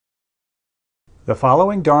The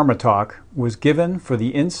following Dharma talk was given for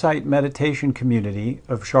the Insight Meditation Community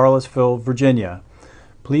of Charlottesville, Virginia.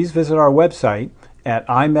 Please visit our website at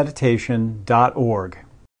imeditation.org.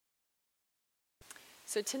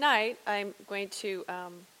 So tonight I'm going to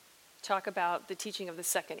talk about the teaching of the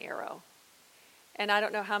second arrow. And I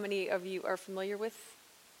don't know how many of you are familiar with,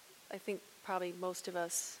 I think probably most of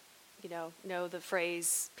us, know the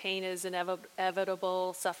phrase, pain is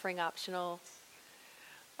inevitable, suffering optional.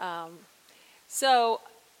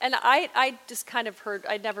 And I just kind of heard,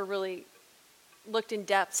 I never really looked in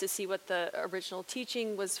depth to see what the original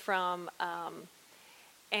teaching was from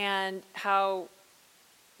and how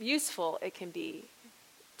useful it can be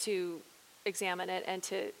to examine it and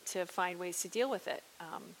to find ways to deal with it.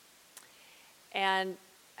 And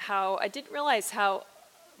how I didn't realize how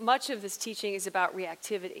much of this teaching is about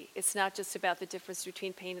reactivity. It's not just about the difference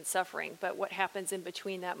between pain and suffering, but what happens in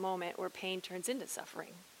between that moment where pain turns into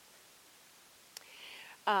suffering.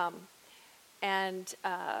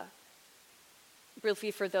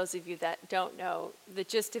 Briefly, for those of you that don't know, the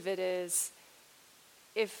gist of it is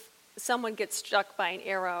if someone gets struck by an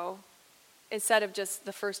arrow, instead of just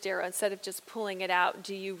the first arrow, instead of just pulling it out,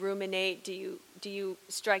 do you ruminate? Do you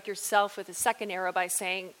strike yourself with a second arrow by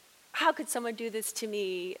saying, how could someone do this to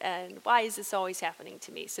me? And why is this always happening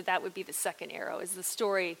to me? So that would be the second arrow, is the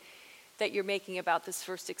story that you're making about this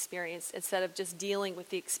first experience instead of just dealing with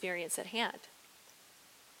the experience at hand.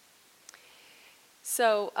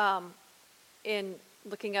 So in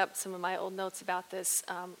looking up some of my old notes about this,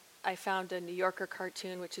 I found a New Yorker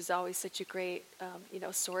cartoon, which is always such a great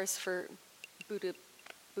source for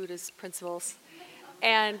Buddha's principles.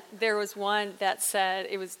 And there was one that said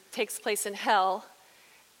takes place in hell,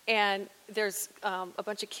 and there's a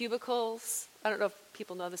bunch of cubicles. I don't know if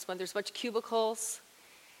people know this one. There's a bunch of cubicles,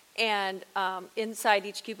 and inside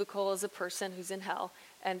each cubicle is a person who's in hell,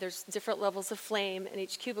 and there's different levels of flame in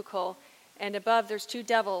each cubicle. And above, there's two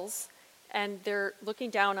devils, and they're looking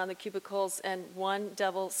down on the cubicles, and one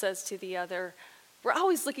devil says to the other, "We're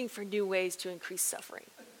always looking for new ways to increase suffering."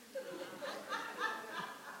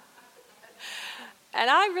 And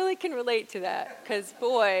I really can relate to that, because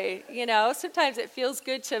boy, sometimes it feels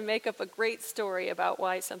good to make up a great story about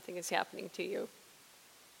why something is happening to you.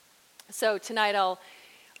 So tonight I'll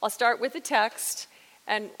start with the text,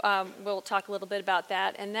 and we'll talk a little bit about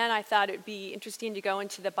that. And then I thought it would be interesting to go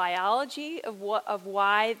into the biology of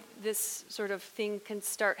why this sort of thing can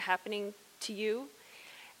start happening to you,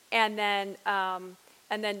 and then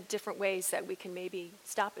different ways that we can maybe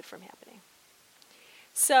stop it from happening.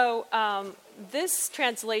 So this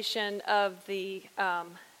translation of the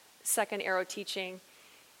second arrow teaching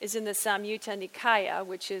is in the Samyutta Nikaya,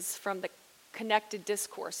 which is from the Connected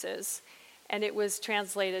Discourses, and it was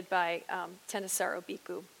translated by Thanissaro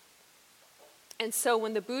Bhikkhu. And so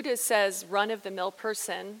when the Buddha says run-of-the-mill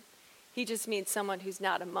person, he just means someone who's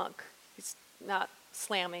not a monk. He's not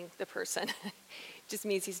slamming the person. It just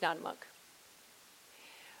means he's not a monk.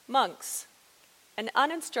 Monks. An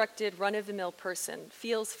uninstructed run-of-the-mill person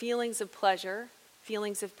feels feelings of pleasure,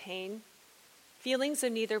 feelings of pain, feelings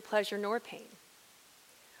of neither pleasure nor pain.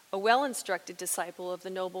 A well-instructed disciple of the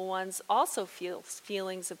Noble Ones also feels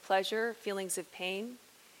feelings of pleasure, feelings of pain,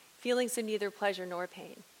 feelings of neither pleasure nor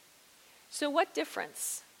pain. So what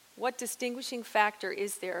difference, what distinguishing factor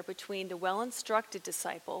is there between the well-instructed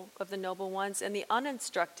disciple of the Noble Ones and the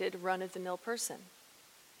uninstructed run-of-the-mill person?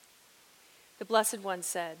 The Blessed One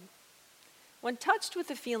said, "When touched with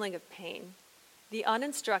the feeling of pain, the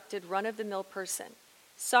uninstructed run-of-the-mill person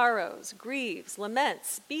sorrows, grieves,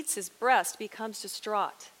 laments, beats his breast, becomes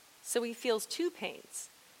distraught. So he feels two pains,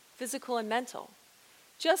 physical and mental,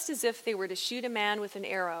 just as if they were to shoot a man with an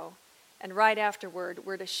arrow, and right afterward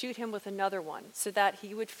were to shoot him with another one, so that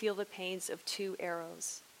he would feel the pains of two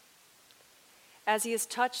arrows. As he is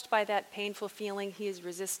touched by that painful feeling, he is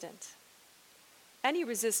resistant. Any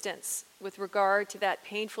resistance with regard to that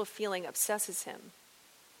painful feeling obsesses him.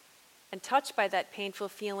 And touched by that painful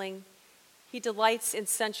feeling, he delights in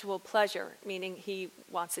sensual pleasure, meaning he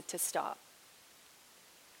wants it to stop.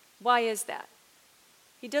 Why is that?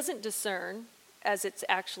 He doesn't discern, as it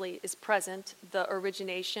actually is present, the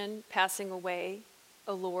origination, passing away,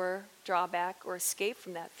 allure, drawback, or escape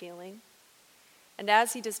from that feeling. And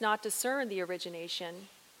as he does not discern the origination,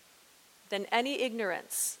 then any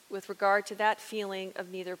ignorance with regard to that feeling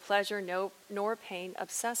of neither pleasure nor pain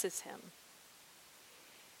obsesses him."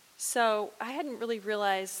 So I hadn't really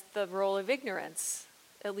realized the role of ignorance,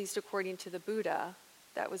 at least according to the Buddha,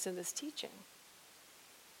 that was in this teaching.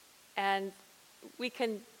 And we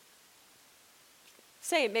can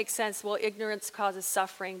say it makes sense, well, ignorance causes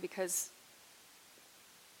suffering because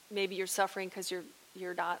maybe you're suffering because you're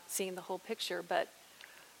you're not seeing the whole picture. But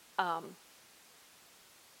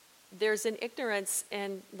there's an ignorance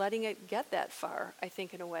in letting it get that far, I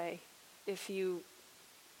think, in a way. If you,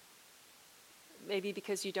 maybe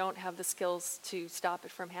because you don't have the skills to stop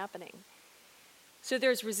it from happening. So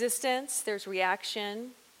there's resistance, there's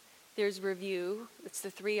reaction, there's review. It's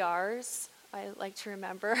the 3 R's I like to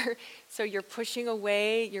remember. So you're pushing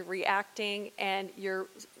away, you're reacting, and you're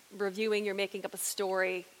reviewing, you're making up a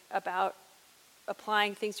story about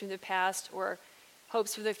applying things from the past or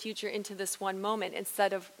hopes for the future into this one moment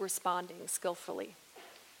instead of responding skillfully.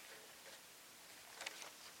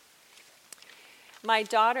 My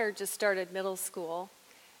daughter just started middle school,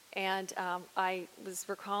 and I was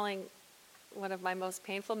recalling one of my most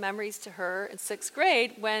painful memories to her in 6th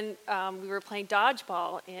grade when we were playing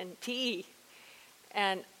dodgeball in PE.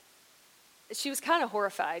 And she was kind of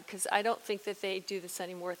horrified because I don't think that they do this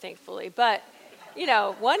anymore, thankfully. But, you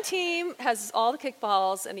know, one team has all the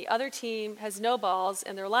kickballs and the other team has no balls,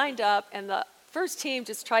 and they're lined up, and the first team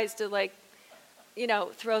just tries to, like, you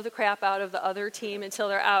know, throw the crap out of the other team until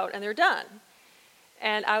they're out and they're done.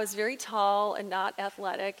 And I was very tall and not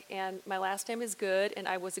athletic, and my last name is Good, and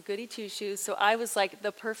I was a goody two-shoes, so I was like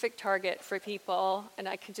the perfect target for people, and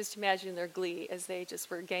I can just imagine their glee as they just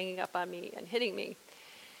were ganging up on me and hitting me.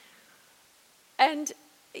 And,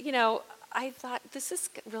 you know, I thought, this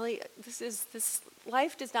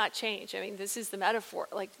life does not change. I mean, this is the metaphor.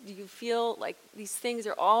 Like, do you feel like these things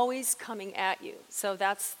are always coming at you? So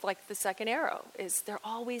that's like the second arrow, is they're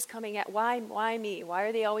always coming at, why me? Why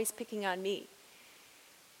are they always picking on me?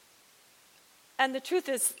 And the truth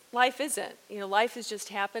is, life isn't. You know, life is just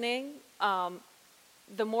happening.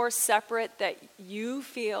 The more separate that you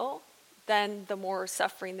feel, then the more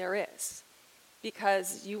suffering there is.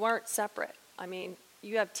 Because you aren't separate. I mean,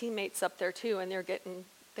 you have teammates up there too, and they're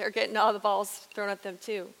getting all the balls thrown at them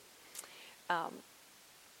too.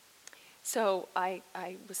 So I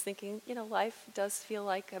was thinking, you know, life does feel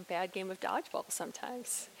like a bad game of dodgeball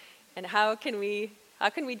sometimes. And how can we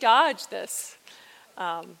dodge this?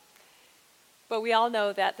 But we all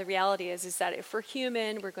know that the reality is that if we're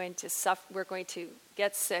human, we're going to suffer, we're going to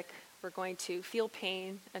get sick, we're going to feel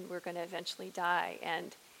pain, and we're going to eventually die.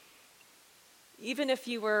 And even if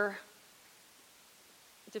you were,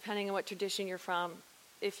 depending on what tradition you're from,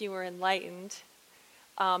 if you were enlightened,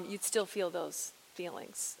 you'd still feel those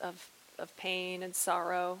feelings of pain and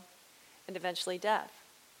sorrow and eventually death.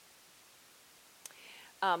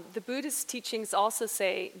 The Buddhist teachings also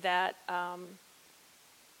say that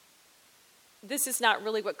this is not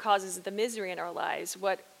really what causes the misery in our lives.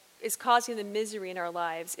 What is causing the misery in our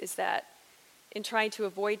lives is that in trying to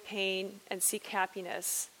avoid pain and seek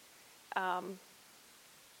happiness,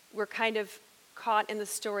 we're kind of caught in the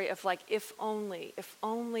story of like, if only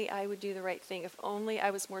I would do the right thing, if only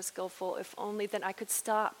I was more skillful, if only then I could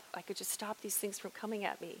just stop these things from coming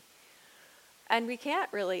at me. And we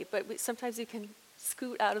can't really, but sometimes we can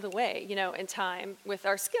scoot out of the way, you know, in time with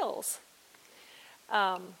our skills.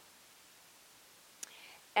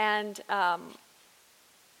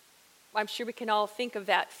 I'm sure we can all think of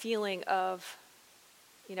that feeling of,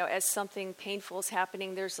 you know, as something painful is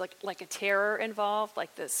happening, there's like a terror involved,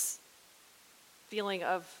 like this feeling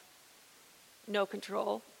of no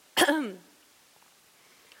control.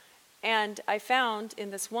 And I found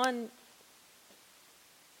in this one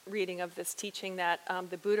reading of this teaching that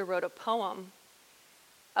the Buddha wrote a poem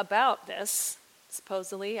about this,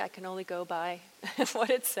 supposedly. I can only go by what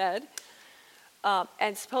it said.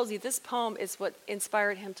 And supposedly this poem is what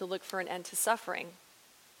inspired him to look for an end to suffering.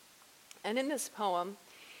 And in this poem,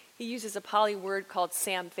 he uses a Pali word called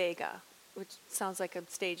Samvega, which sounds like a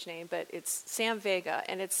stage name, but it's Samvega.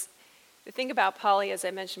 And it's the thing about Pali, as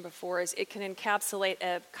I mentioned before, is it can encapsulate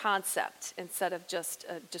a concept instead of just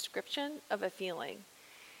a description of a feeling.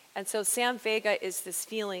 And so Samvega is this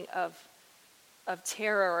feeling of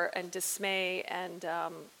terror and dismay and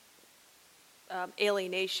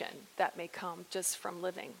alienation that may come just from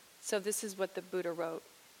living. So this is what the Buddha wrote.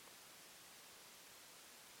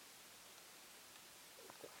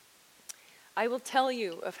 I will tell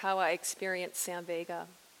you of how I experienced Samvega.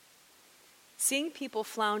 Seeing people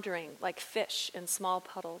floundering like fish in small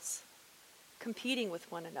puddles, competing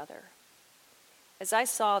with one another. As I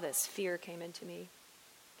saw this, fear came into me.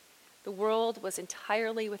 The world was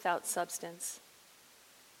entirely without substance.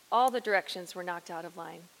 All the directions were knocked out of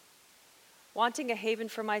line. Wanting a haven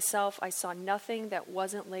for myself, I saw nothing that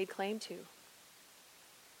wasn't laid claim to.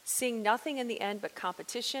 Seeing nothing in the end but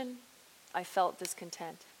competition, I felt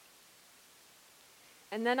discontent.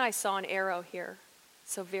 And then I saw an arrow here,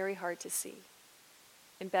 so very hard to see,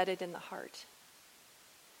 embedded in the heart.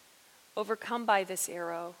 Overcome by this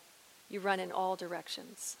arrow, you run in all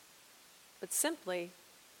directions. But simply,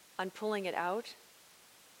 on pulling it out,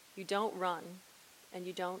 you don't run and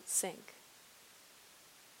you don't sink.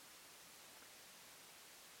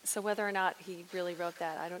 So whether or not he really wrote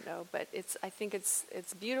that, I don't know, but I think it's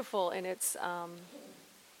beautiful, and it's,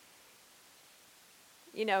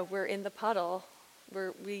 we're in the puddle.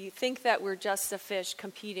 We think that we're just a fish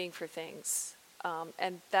competing for things,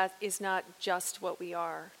 and that is not just what we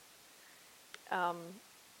are.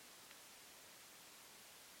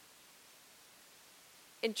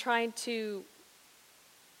 In trying to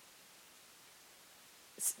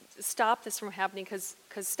stop this from happening, because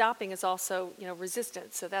stopping is also,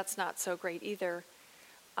 resistance, so that's not so great either.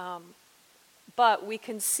 But we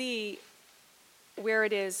can see where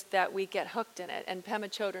it is that we get hooked in it, and Pema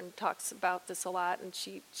Chodron talks about this a lot, and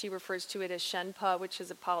she refers to it as shenpa, which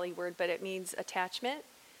is a Pali word, but it means attachment.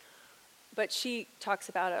 But she talks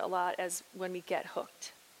about it a lot as when we get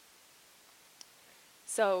hooked.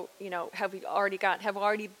 So, have we already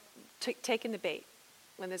taken the bait?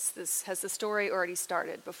 When this has the story already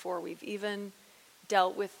started before we've even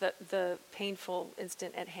dealt with the painful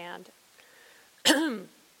instant at hand.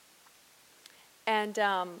 And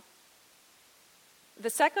the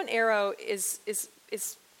second arrow is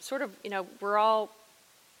sort of, we're all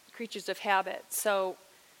creatures of habit. So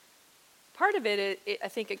part of it, I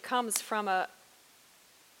think it comes from a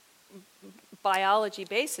biology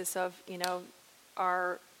basis of,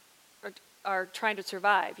 are trying to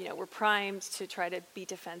survive. We're primed to try to be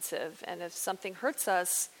defensive, and if something hurts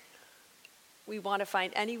us, we want to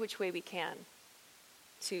find any which way we can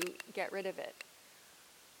to get rid of it.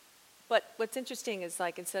 But what's interesting is,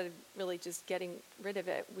 like, instead of really just getting rid of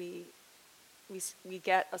it, we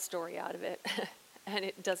get a story out of it, and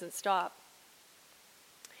it doesn't stop.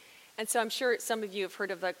 And so I'm sure some of you have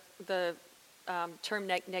heard of the term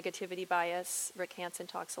negativity bias. Rick Hanson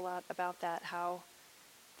talks a lot about that, how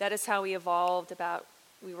that is how we evolved.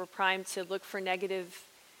 We were primed to look for negative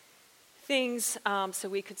things so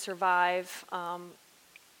we could survive.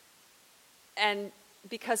 And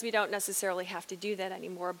because we don't necessarily have to do that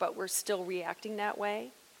anymore, but we're still reacting that way.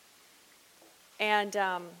 And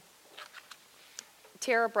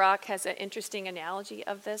Tara Brach has an interesting analogy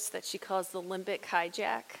of this that she calls the limbic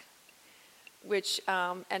hijack, which,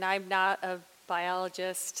 and I'm not a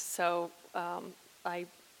biologist, so I'm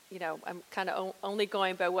kind of only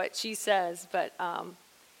going by what she says, but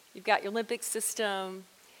you've got your limbic system,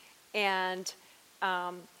 and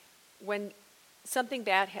when something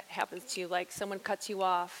bad happens to you, like someone cuts you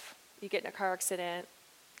off, you get in a car accident,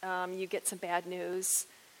 you get some bad news,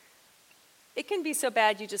 it can be so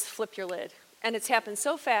bad you just flip your lid. And it's happened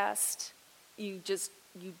so fast, you're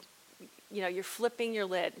flipping your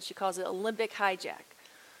lid. She calls it a limbic hijack.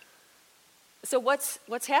 So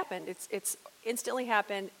what's happened? It's instantly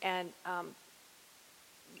happened, and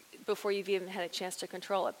before you've even had a chance to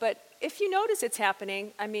control it. But if you notice it's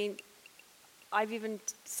happening, I've even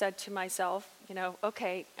said to myself,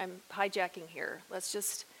 okay, I'm hijacking here. Let's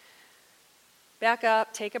just back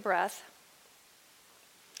up, take a breath.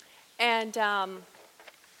 And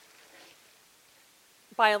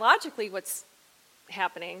biologically, what's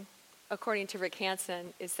happening, according to Rick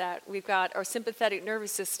Hanson, is that we've got our sympathetic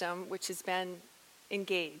nervous system, which has been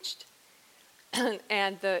engaged.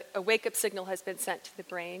 And a wake-up signal has been sent to the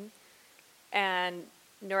brain. And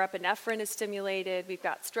norepinephrine is stimulated. We've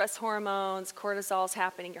got stress hormones, cortisol's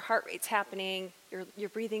happening, your heart rate's happening, you're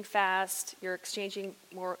breathing fast, you're exchanging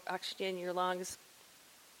more oxygen in your lungs,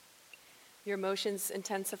 your emotions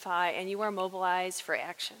intensify, and you are mobilized for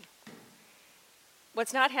action.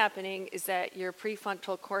 What's not happening is that your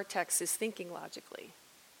prefrontal cortex is thinking logically.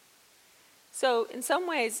 So in some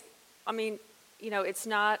ways, it's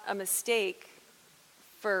not a mistake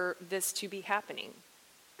for this to be happening.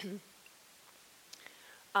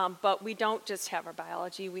 But we don't just have our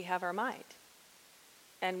biology, we have our mind.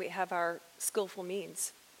 And we have our skillful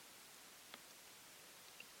means.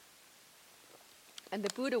 And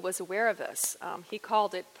the Buddha was aware of this. He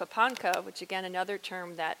called it papanka, which again, another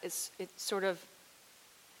term that it sort of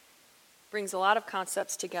brings a lot of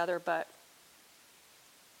concepts together, but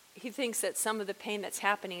he thinks that some of the pain that's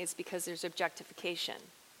happening is because there's objectification.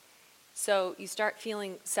 So you start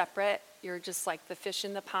feeling separate. You're just like the fish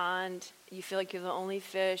in the pond. You feel like you're the only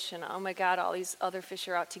fish, and oh my God, all these other fish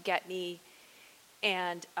are out to get me.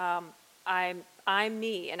 And I'm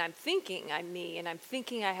me, and I'm thinking I'm me, and I'm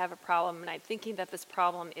thinking I have a problem, and I'm thinking that this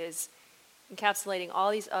problem is encapsulating all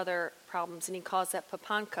these other problems. And he calls that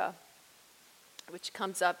papanka, which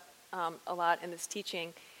comes up a lot in this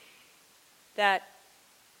teaching, that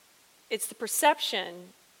it's the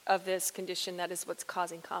perception of this condition that is what's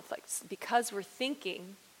causing conflicts. Because we're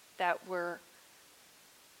thinking that we're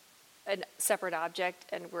a separate object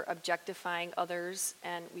and we're objectifying others,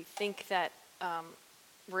 and we think that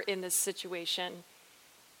we're in this situation,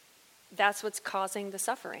 that's what's causing the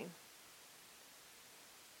suffering.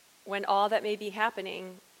 When all that may be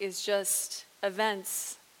happening is just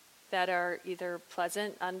events that are either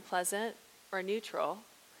pleasant, unpleasant, or neutral,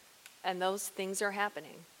 and those things are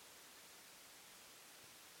happening.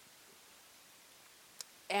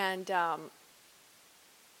 And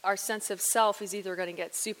our sense of self is either going to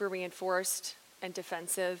get super reinforced and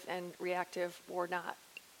defensive and reactive or not.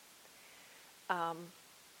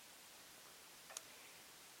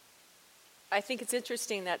 I think it's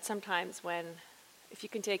interesting that sometimes if you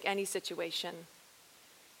can take any situation,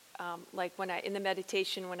 like in the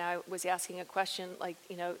meditation, when I was asking a question, like,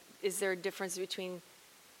 is there a difference between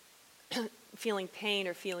feeling pain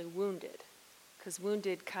or feeling wounded? Because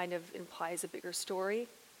wounded kind of implies a bigger story.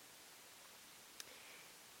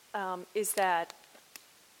 Is that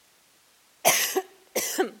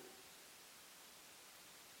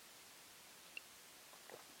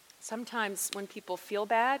sometimes when people feel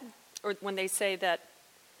bad, or when they say that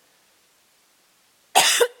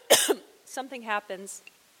something happens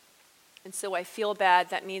and so I feel bad,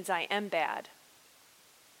 that means I am bad.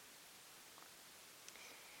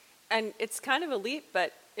 And it's kind of a leap,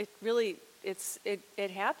 but it really,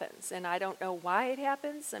 it happens, and I don't know why it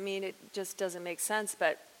happens. I mean, it just doesn't make sense,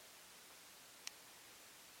 but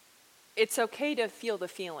it's okay to feel the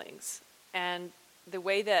feelings. And the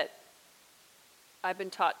way that I've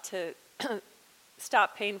been taught to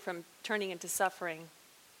stop pain from turning into suffering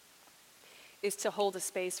is to hold a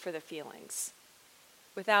space for the feelings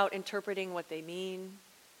without interpreting what they mean,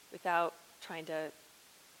 without trying to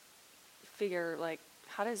figure, like,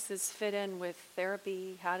 how does this fit in with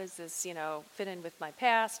therapy? How does this, fit in with my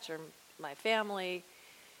past or my family?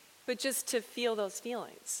 But just to feel those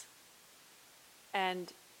feelings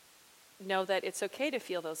and know that it's okay to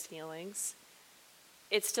feel those feelings.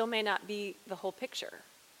 It still may not be the whole picture,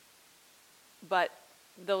 but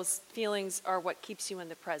those feelings are what keeps you in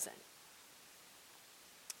the present.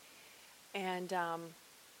 And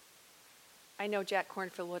I know Jack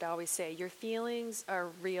Kornfield would always say, your feelings are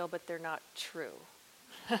real, but they're not true.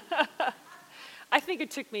 I think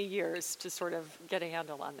it took me years to sort of get a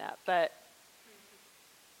handle on that, but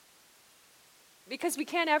because we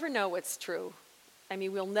can't ever know what's true. I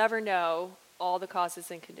mean, we'll never know all the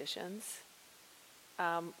causes and conditions.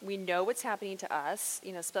 We know what's happening to us,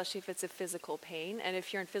 especially if it's a physical pain. And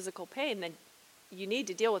if you're in physical pain, then you need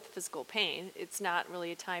to deal with the physical pain. It's not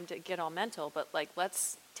really a time to get all mental, but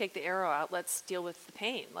let's take the arrow out. Let's deal with the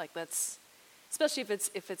pain. Especially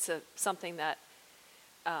if it's something that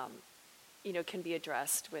can be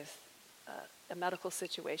addressed with a medical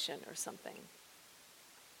situation or something.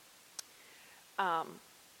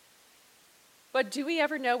 But do we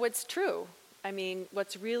ever know what's true? I mean,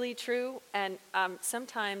 what's really true? And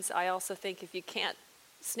sometimes I also think if you can't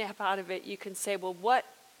snap out of it, you can say, well,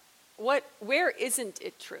 where isn't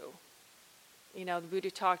it true? The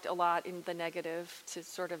Buddha talked a lot in the negative to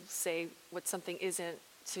sort of say what something isn't,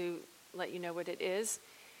 to let you know what it is.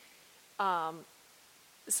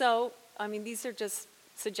 So, I mean, these are just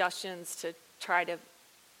suggestions to try to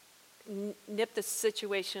nip the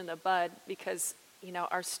situation in the bud, because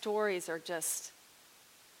our stories are just,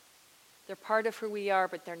 they're part of who we are,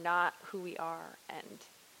 but they're not who we are. And,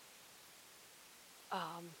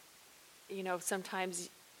 sometimes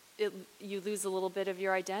you lose a little bit of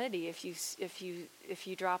your identity if you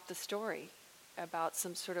drop the story about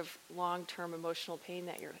some sort of long-term emotional pain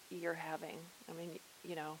that you're having. I mean,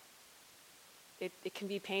 it can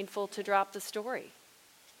be painful to drop the story.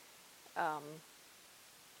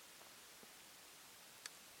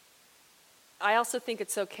 I also think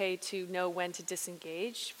it's okay to know when to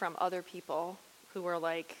disengage from other people who are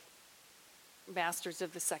like masters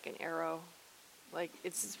of the second arrow. Like,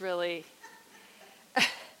 it's really...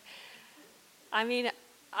 I mean,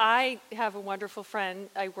 I have a wonderful friend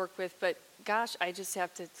I work with, but gosh, I just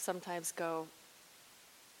have to sometimes go,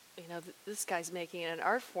 this guy's making an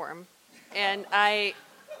art form. And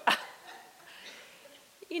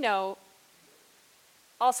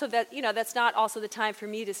also that's not also the time for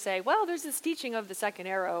me to say, well, there's this teaching of the second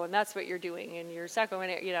arrow, and that's what you're doing, and your second one,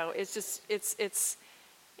 it's just, it's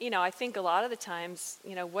I think a lot of the times,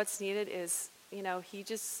 what's needed is, he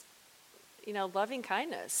just, loving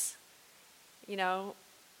kindness.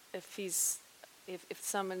 If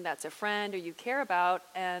someone that's a friend or you care about,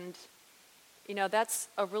 and, that's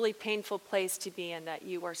a really painful place to be in, that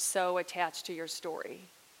you are so attached to your story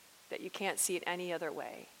that you can't see it any other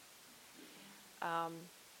way.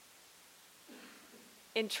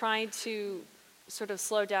 In trying to sort of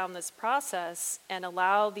slow down this process and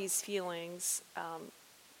allow these feelings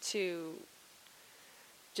to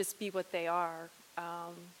just be what they are,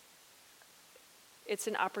 it's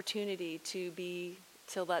an opportunity to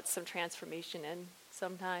let some transformation in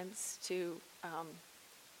sometimes, to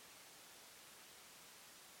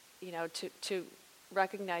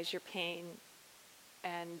recognize your pain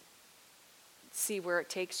and see where it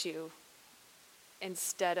takes you,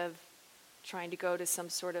 instead of trying to go to some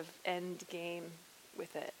sort of end game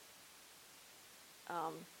with it.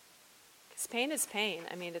 Because pain is pain.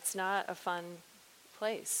 I mean, it's not a fun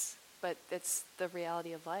place, but it's the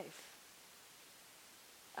reality of life.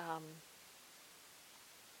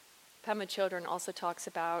 Pema Chodron also talks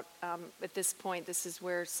about, at this point, this is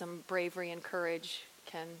where some bravery and courage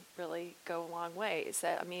can really go a long way. Is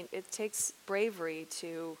that, I mean, it takes bravery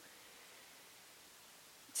to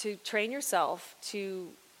train yourself to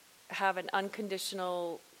have an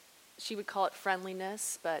unconditional, she would call it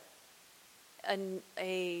friendliness, but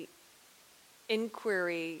a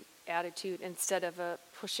inquiry attitude instead of a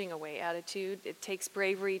pushing away attitude. It takes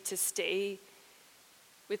bravery to stay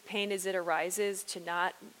with pain as it arises, to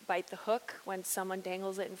not bite the hook when someone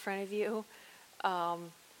dangles it in front of you.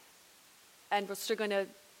 And we're still going to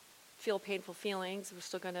feel painful feelings. We're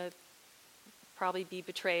still going to probably be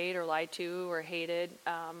betrayed or lied to or hated.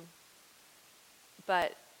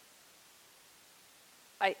 But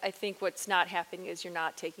I think what's not happening is you're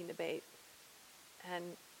not taking the bait.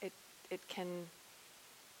 And it can,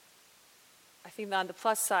 I think on the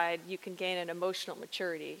plus side, you can gain an emotional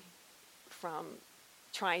maturity from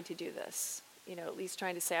trying to do this. At least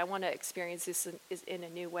trying to say, I want to experience this in a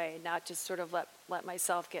new way, not just sort of let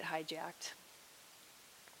myself get hijacked.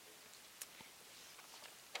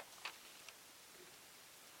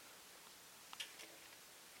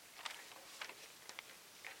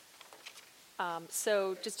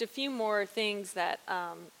 So just a few more things that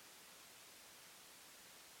I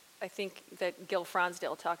think that Gil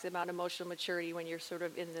Fronsdale talks about emotional maturity when you're sort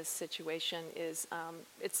of in this situation is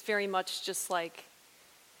it's very much just like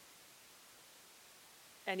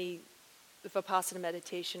any Vipassana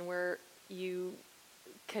meditation where you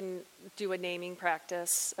can do a naming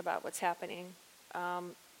practice about what's happening,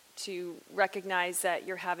 to recognize that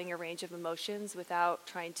you're having a range of emotions without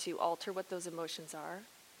trying to alter what those emotions are.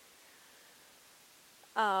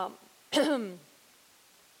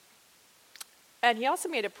 And he also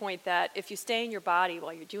made a point that if you stay in your body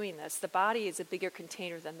while you're doing this, the body is a bigger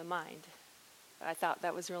container than the mind. I thought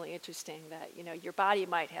that was really interesting, that your body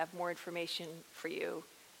might have more information for you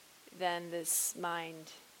than this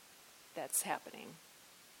mind that's happening.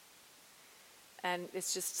 And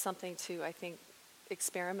it's just something to, I think,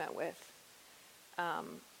 experiment with.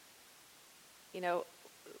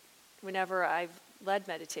 Whenever I've led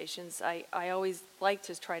meditations, I always like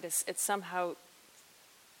to try to somehow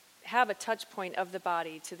have a touch point of the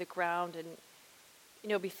body to the ground, and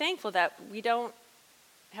be thankful that we don't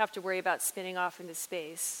have to worry about spinning off into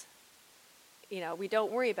space. We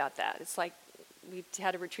don't worry about that. It's like we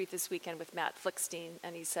had a retreat this weekend with Matt Flickstein,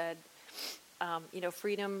 and he said,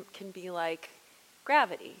 freedom can be like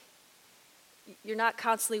gravity. You're not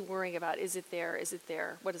constantly worrying about, is it there,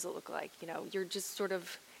 what does it look like? You're just sort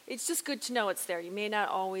of, it's just good to know it's there. You may not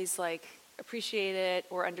always appreciate it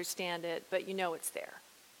or understand it, but it's there.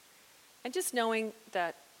 And just knowing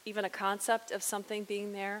that even a concept of something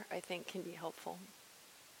being there, I think, can be helpful.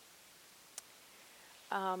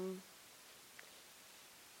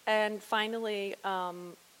 And finally,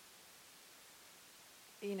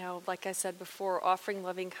 like I said before, offering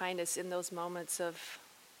loving kindness in those moments of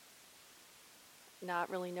not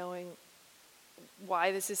really knowing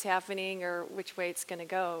why this is happening or which way it's going to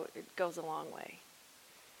go, it goes a long way.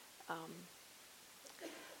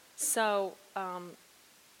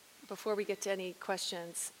 Before we get to any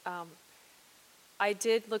questions, I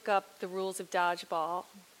did look up the rules of dodgeball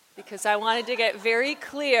because I wanted to get very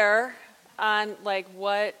clear on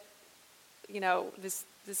what, this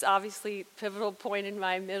obviously pivotal point in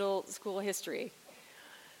my middle school history.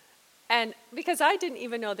 And because I didn't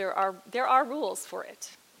even know there are rules for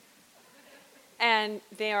it. And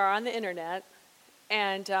they are on the internet,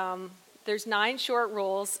 and there's 9 short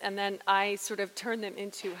rules, and then I sort of turned them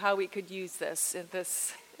into how we could use this in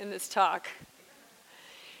this talk.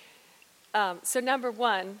 So number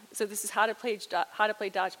 1, so this is how to play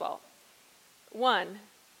dodgeball. 1,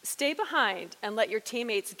 stay behind and let your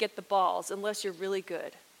teammates get the balls unless you're really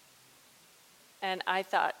good. And I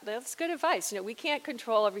thought, that's good advice. We can't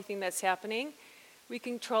control everything that's happening. We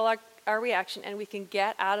can control our reaction, and we can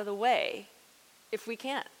get out of the way if we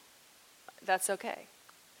can't. That's okay.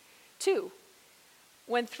 2,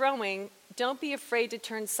 When throwing, don't be afraid to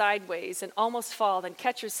turn sideways and almost fall, then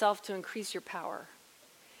catch yourself to increase your power.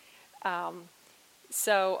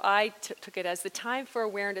 So I took it as the time for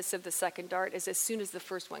awareness of the second dart is as soon as the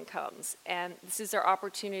first one comes. And this is our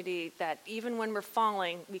opportunity that even when we're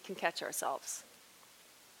falling, we can catch ourselves.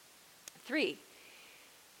 3,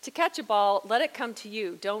 to catch a ball, let it come to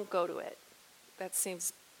you. Don't go to it. That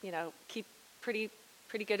seems, keep pretty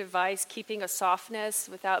good advice. Keeping a softness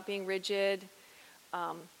without being rigid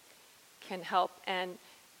can help. And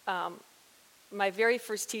my very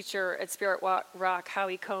first teacher at Spirit Rock,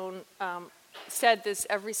 Howie Cohn, said this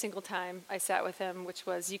every single time I sat with him, which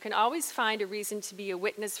was, you can always find a reason to be a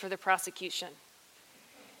witness for the prosecution,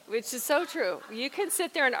 which is so true. You can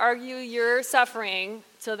sit there and argue your suffering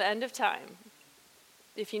till the end of time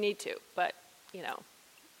if you need to, but, you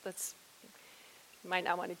might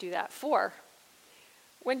not want to do that. 4,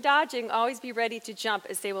 when dodging, always be ready to jump,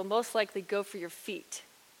 as they will most likely go for your feet.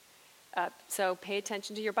 So pay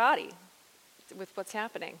attention to your body with what's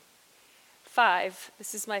happening. 5,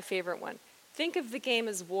 this is my favorite one. Think of the game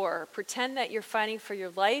as war. Pretend that you're fighting for your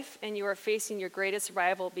life and you are facing your greatest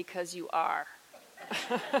rival because you are.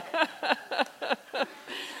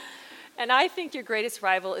 And I think your greatest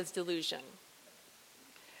rival is delusion.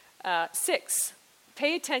 6,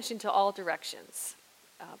 pay attention to all directions.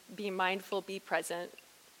 Be mindful, be present.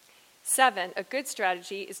 7, a good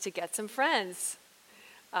strategy is to get some friends.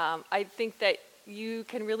 I think that you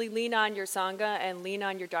can really lean on your Sangha and lean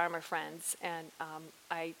on your Dharma friends. And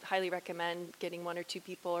I highly recommend getting 1 or 2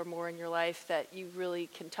 people or more in your life that you really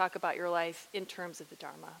can talk about your life in terms of the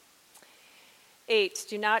Dharma. 8,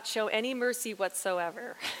 do not show any mercy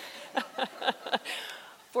whatsoever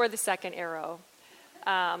for the second arrow.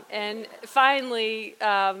 And finally,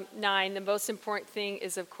 9, the most important thing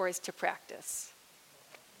is, of course, to practice.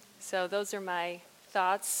 So those are my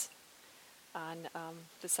thoughts on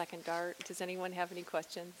the second dart. Does anyone have any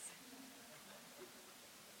questions?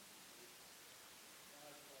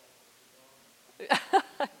 Yeah.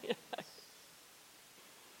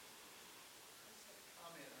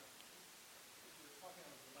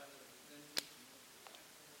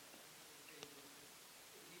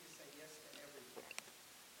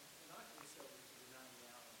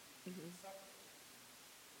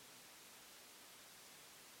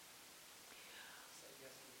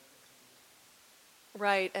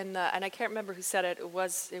 Right, and I can't remember who said it. It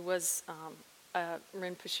was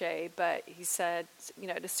Rinpoche, but he said,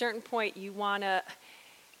 at a certain point, you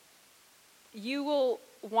will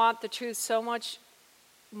want the truth so much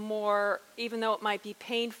more, even though it might be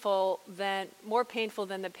more painful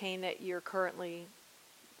than the pain that you're currently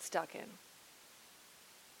stuck in.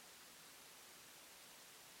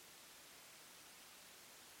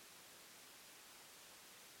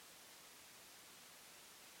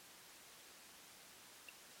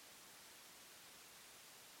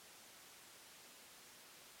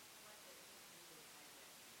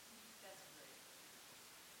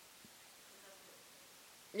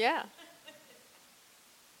 Yeah.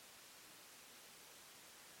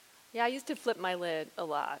 Yeah, I used to flip my lid a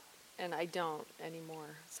lot, and I don't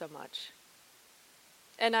anymore so much.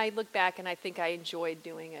 And I look back and I think I enjoyed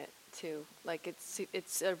doing it too. Like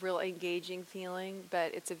it's a real engaging feeling,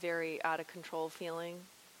 but it's a very out of control feeling.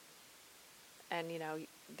 And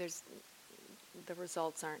the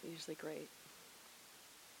results aren't usually great.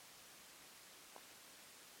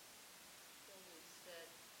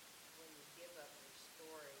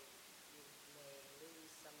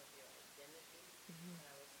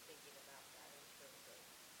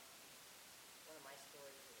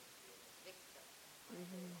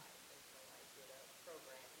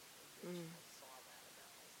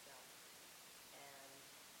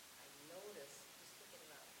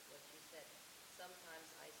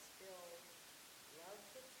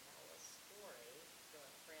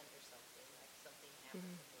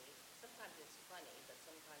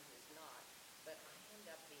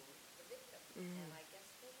 And I guess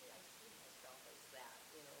maybe I see myself as that,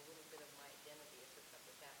 a little bit of my identity is hooked up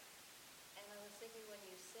with that. And I was thinking when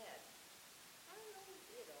you said, I don't know,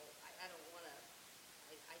 I don't want to,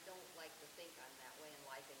 I don't like to think I'm that way in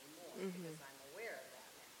life anymore because I'm aware of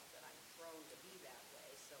that now, that I'm prone to be that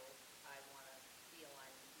way. So I want to feel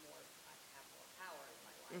I have more power in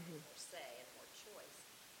my life, and more say and more choice.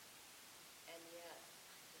 And yet,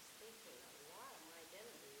 I was thinking a lot of my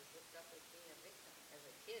identity is hooked up with being a victim. As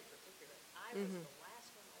a kid, particularly, I was the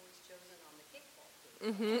last one always chosen on the kickball team.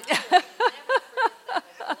 I will never forget that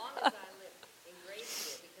as long as I lived in grade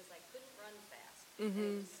school because I couldn't run fast. And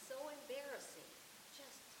it was so embarrassing,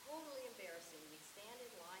 just totally embarrassing. We'd stand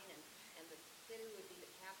in line and the kid who would be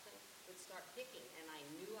the captain would start picking, and I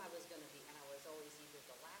knew I was going to be, and I was always either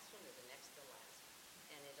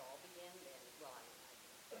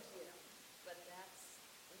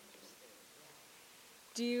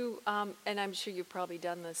Do you, and I'm sure you've probably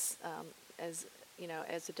done this as,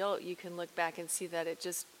 as adult, you can look back and see that it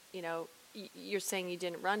just, you're saying you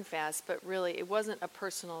didn't run fast, but really it wasn't a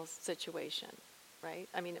personal situation, right?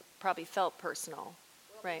 I mean, it probably felt personal,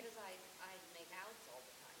 Well, right? because I'd make outs all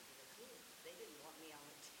the time to the team. They didn't want me on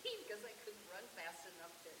the team because I couldn't run fast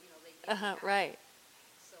enough to, they get me out. Right.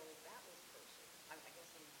 So that was personal. I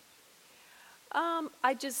guess I'm not sure.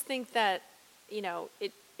 I just think that,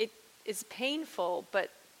 it is painful, but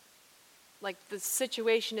like the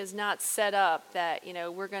situation is not set up that,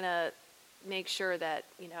 we're going to make sure that,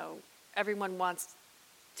 everyone wants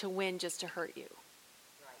to win just to hurt you.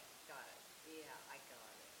 Right, got it. Yeah, I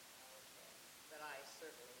got it. Okay. But I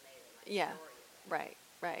certainly made a nice Yeah, story of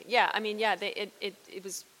that. right. Yeah, I mean, yeah, it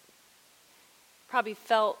was probably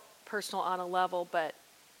felt personal on a level, but,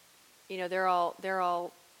 they're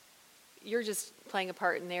all, you're just playing a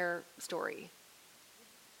part in their story.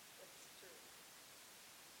 That's true.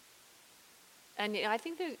 And I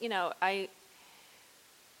think there's,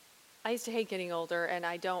 I used to hate getting older, and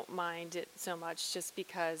I don't mind it so much just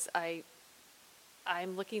because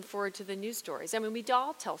I'm looking forward to the new stories. I mean, we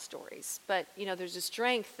all tell stories, but, there's a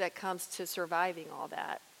strength that comes to surviving all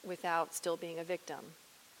that without still being a victim.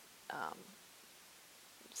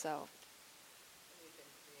 So, And you can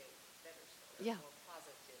create better stories, Yeah. more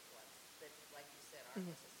positive ones that, like you said, aren't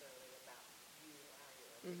necessarily about you or how you're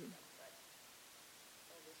a victim, but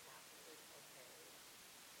this happened, it's okay,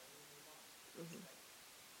 so we move on. It's like,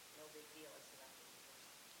 no big deal, it's nothing.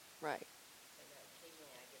 right. And then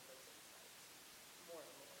occasionally I get those insights, more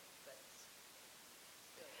and more, but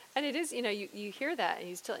still. And it is, you hear that, and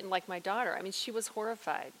you still, and like my daughter, I mean, she was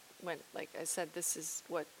horrified when, like I said, this is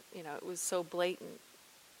what, it was so blatant.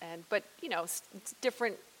 But, it's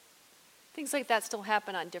different, things like that still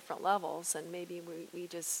happen on different levels, and maybe we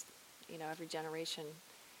just, every generation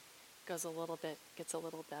gets a little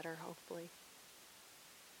better, hopefully.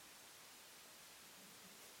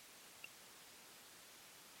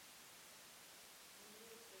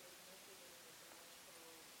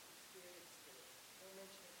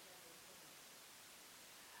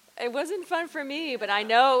 It wasn't fun for me, but I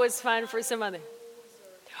know it was fun for some other.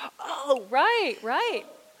 Oh, right.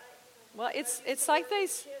 Well, it's like they.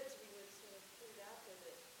 Kids, we would sort of put it out there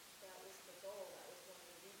that was the goal. That was one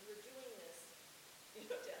of the, we were doing this,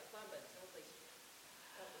 to have fun, but totally,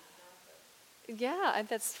 that was not the. Yeah, and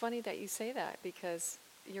that's funny that you say that because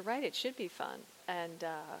you're right. It should be fun, and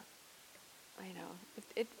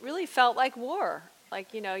it really felt like war.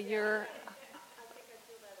 Like you're. I think I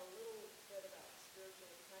feel that a little bit about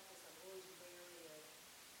spiritual practice. I'm always wary of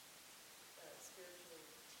spiritual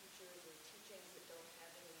teachers or teachings that don't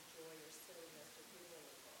have any joy or silliness or giggling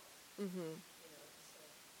involved. Mm-hmm. So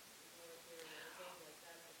where there's anything like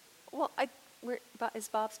that. Well, is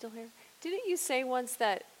Bob still here? Didn't you say once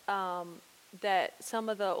that that some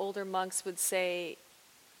of the older monks would say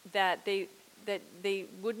that they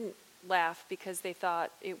wouldn't laugh because they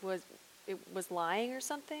thought it was lying or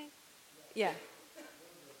something? Yeah.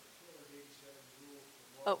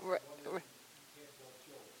 Oh, right.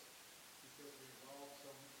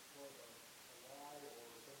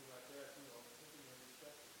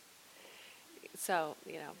 So,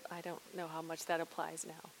 I don't know how much that applies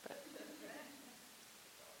now, but.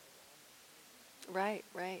 Right.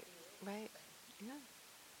 Yeah.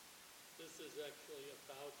 This is actually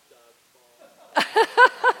about dodgeball.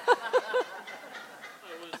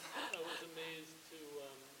 I was amazed to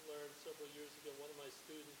learn several years ago. One of my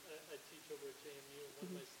students, I teach over at JMU. One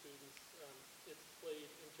of my students, it's played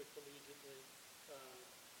intercollegiately,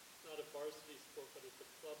 not a varsity sport, but it's a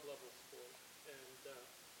club level sport, and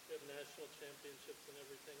we have national championships and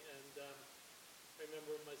everything. And I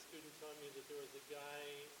remember my student telling me that there was a guy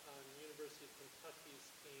on University of Kentucky's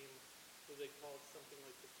team who they called something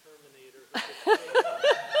like the Terminator, who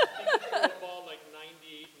could throw a ball like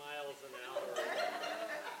 98 miles an hour. It's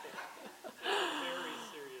a very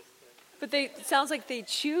serious thing. But it sounds like they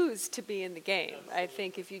choose to be in the game. Absolutely. I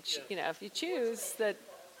think if you if you choose that.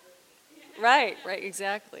 Right,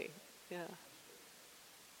 exactly. Yeah.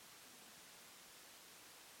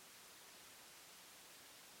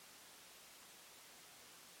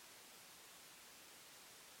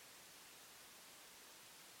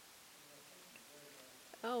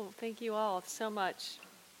 Oh, thank you all so much.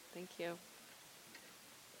 Thank you.